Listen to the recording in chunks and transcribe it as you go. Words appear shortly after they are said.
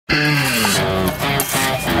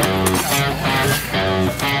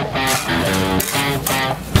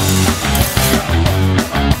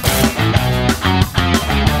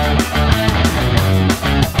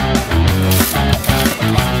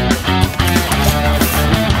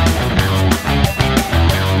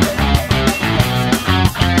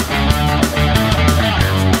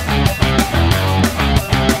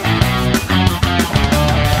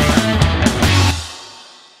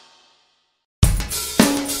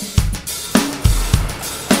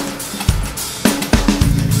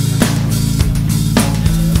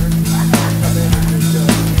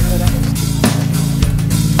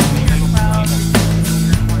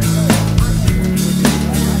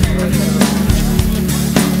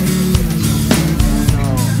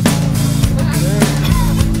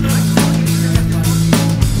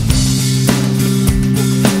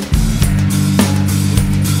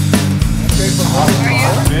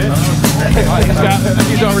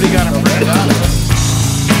already got them printed out.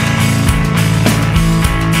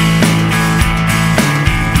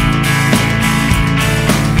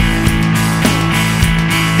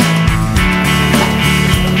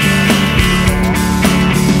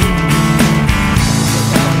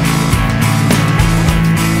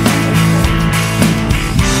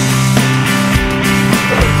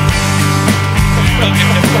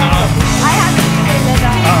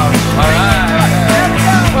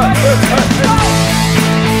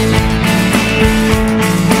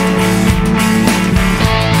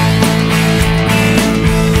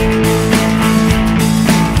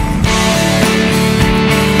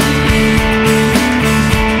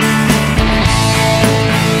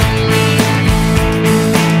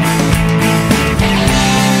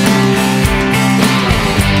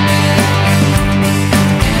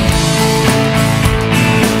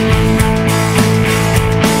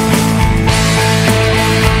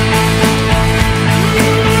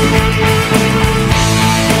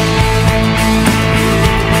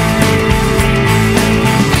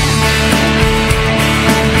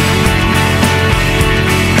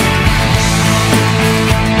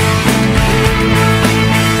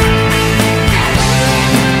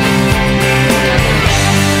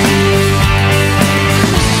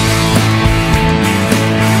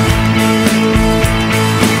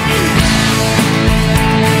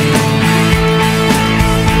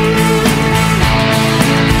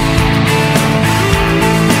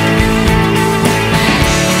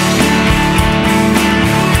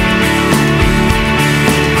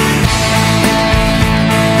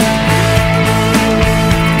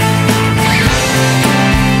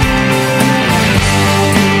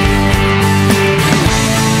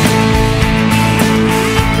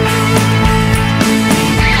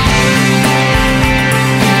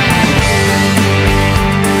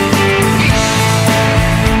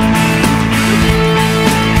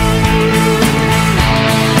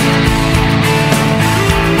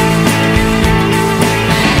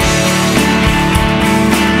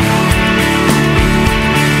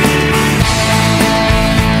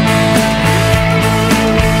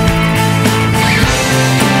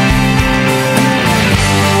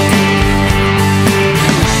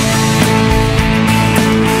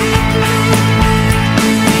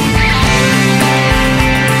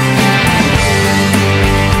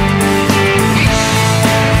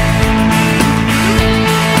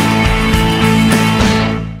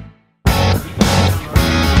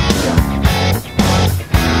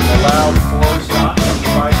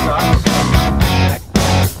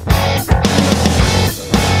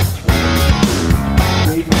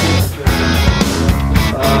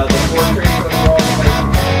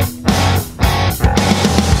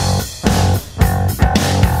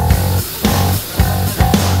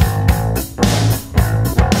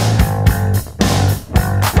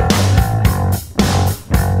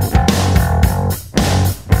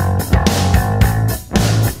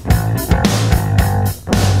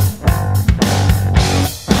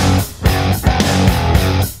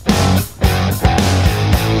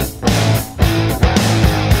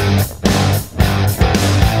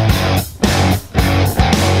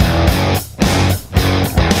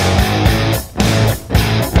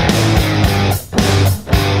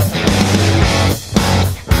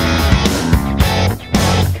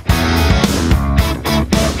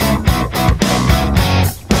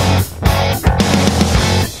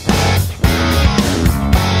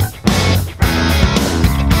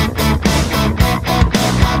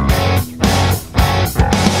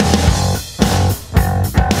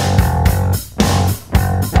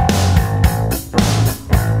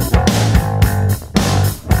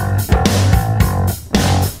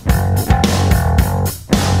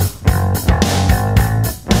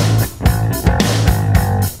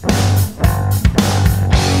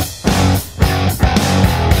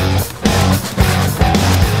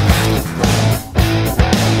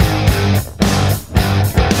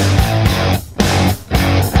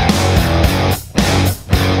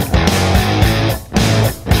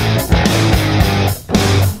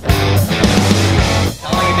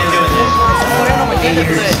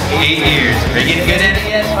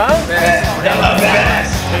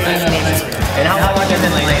 And how long have you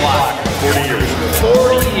been in the block? 40 years.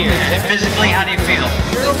 40 years. And physically, how do you feel?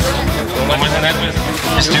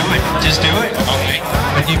 Just do it. Just do it. Okay.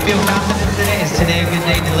 But do you feel confident today? Is today a good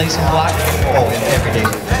day to lay some block? Oh, every day.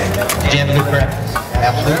 Did you have a good breakfast?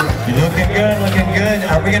 Absolutely. You're looking good, looking good.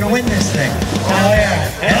 Are we going to win this thing? Hell yeah.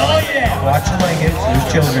 Hell yeah. Watch the leggings. There's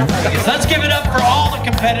children. Let's give it up for all the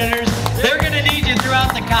competitors. They're going to need you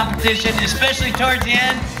throughout the competition, especially towards the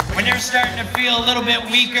end. when they're starting to feel a little bit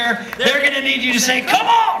weaker, they're going to need you to say, come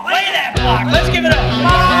on, lay that block. Let's give it up.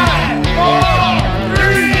 5, 4,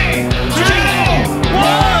 3, 2,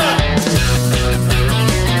 1.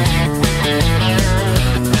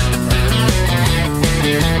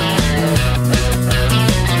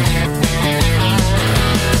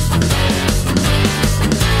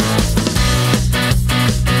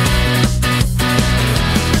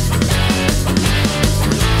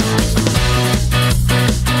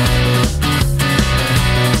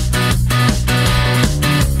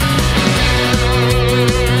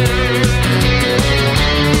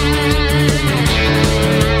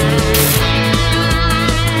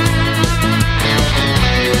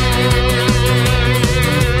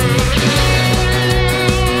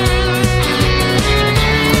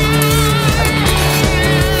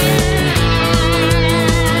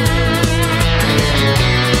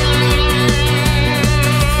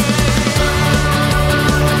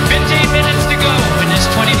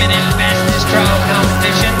 Fastest Trowel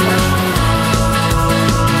competition.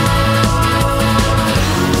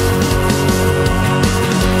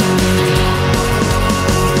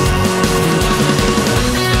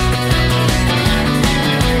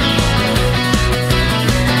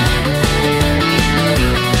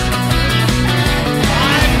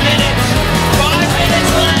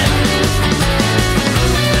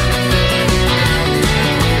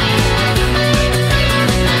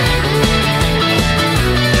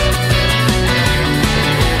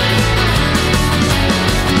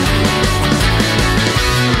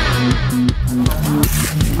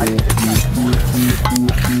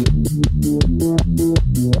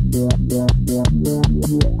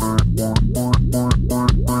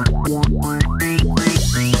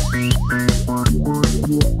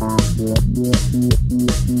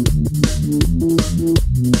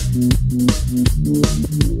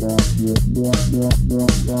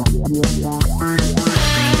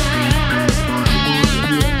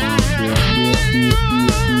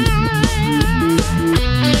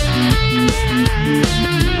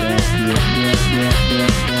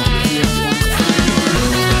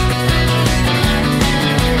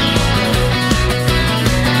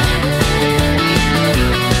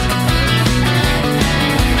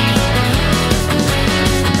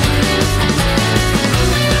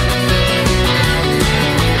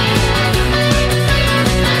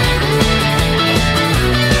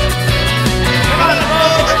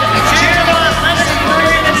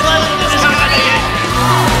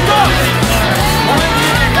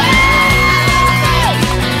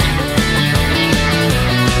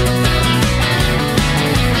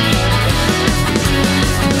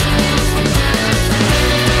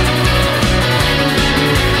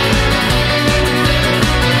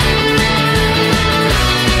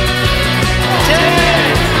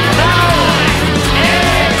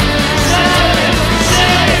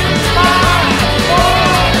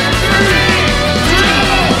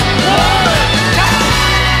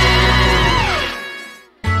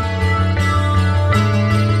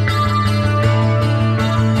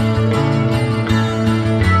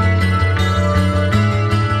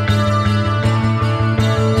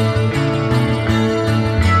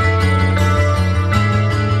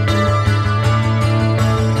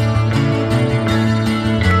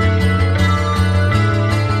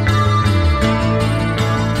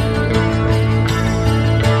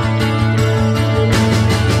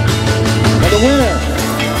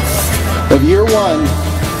 Of year one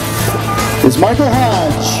is Michael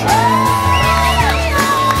Hodge.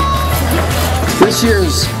 This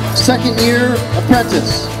year's second year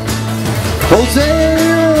apprentice,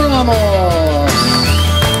 Jose Ramos.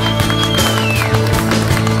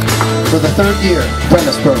 For the third year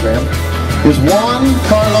apprentice program is Juan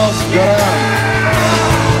Carlos Duran.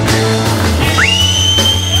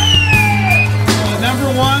 Number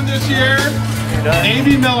one this year,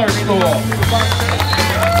 Amy Miller School.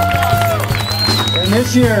 And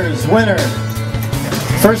this year's winner,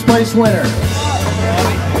 first place winner,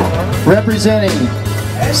 representing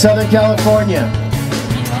Southern California,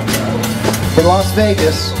 from Las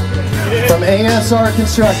Vegas, from ASR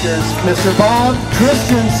Constructors, Mr. Bob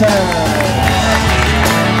Christensen.